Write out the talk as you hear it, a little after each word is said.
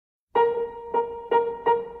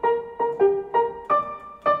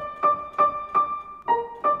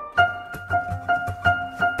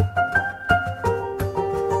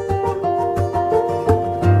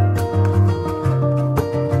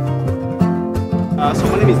So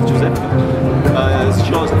my name is Giuseppe. It's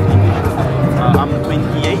short in English. I'm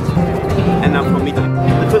 28 and I'm from Italy.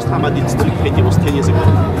 The first time I did street painting was 10 years ago.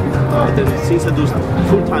 Then since I do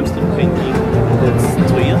full-time street painting,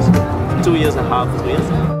 that's 2 years. 2 years and a half, 3 years.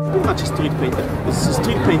 Pretty much a street painter. It's a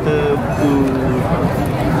street painter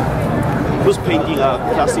who's painting a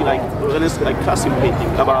classic, like classic painting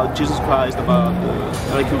about Jesus Christ, about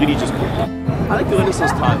like religious painting. I like the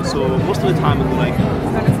Renaissance style, so most of the time I do like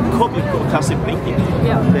copy of classic painting.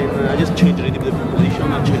 Yeah. Then I just change a little bit of the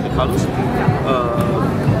composition, I change the colors.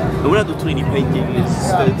 And when I do 3D painting,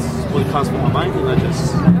 it's what comes from my mind, and I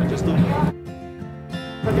just do it.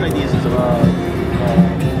 Something like this is about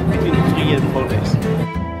between 3 and 4 days.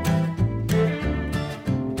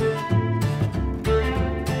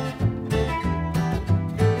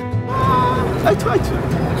 I try to.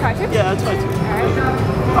 You try to? Yeah, I try to.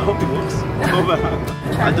 I hope it works.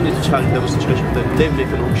 I don't need to charge them a situation that they make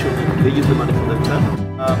an auction, they use the money for themselves.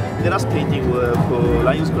 The last painting were for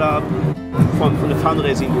Lions Club, from the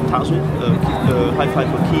fundraising in Townsville, High Five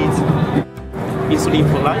for Kids, Insulin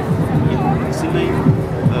for Life in Sydney,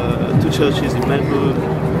 2 churches in Melbourne.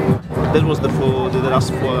 That was the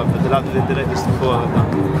last 4, the latest 4.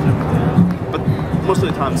 But most of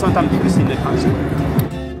the time, sometimes you see in the council.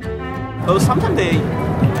 Sometimes they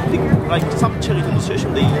like some charity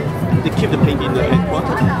association, they keep the painting in the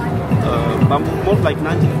headquarters. But more like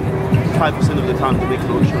 95% of the time they make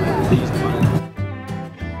an auction and they use the money.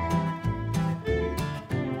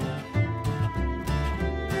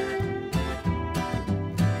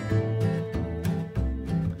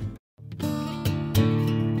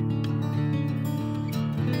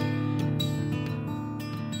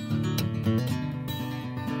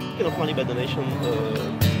 Money by donation to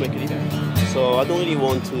make a living. So I don't really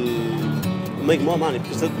want to make more money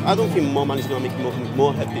because I don't think more money is going to make me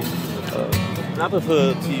more happy. I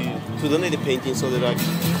prefer to donate the painting so that I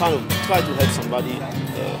kind of try to help somebody.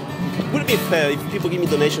 Would it be fair if people give me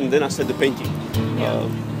donation then I sell the painting?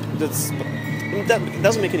 That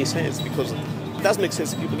doesn't make any sense because it does make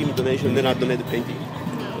sense if people give me donation and then I donate the painting.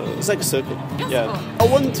 It's like a circle. Yeah. I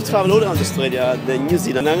want to travel all around Australia, then New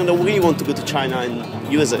Zealand. I'm gonna really want to go to China and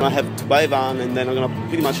USA. I have to buy a van and then I'm gonna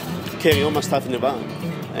pretty much carry all my stuff in the van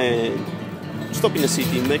and stop in the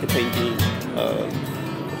city, make a painting,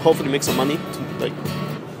 hopefully make some money,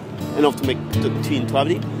 enough to make between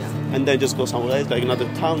traveling, and then just go somewhere else, like another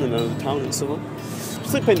town and so on.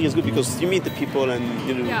 Street painting is good because you meet the people and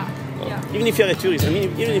you know, even if you're a tourist, I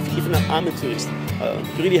mean, even if I'm a tourist,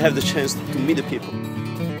 you really have the chance to meet the people.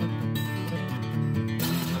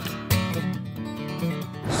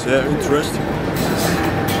 Yeah, interesting.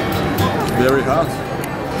 Very hard.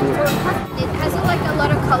 It has like a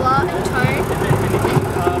lot of colour and tone.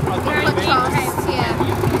 Contrast,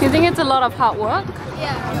 yeah. Do you think it's a lot of hard work?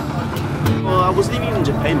 Yeah. Well, I was living in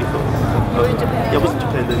Japan before. You were in Japan? Yeah, I was in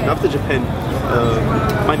Japan. Then after Japan,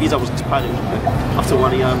 my visa was expired in Japan after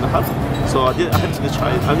 1 year and a half. So I had to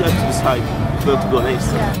decide where to go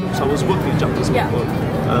next. Yeah. So I was working in Japanese before.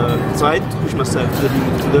 So I had to push myself to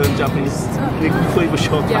learn Japanese for a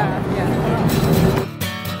short time. Yeah.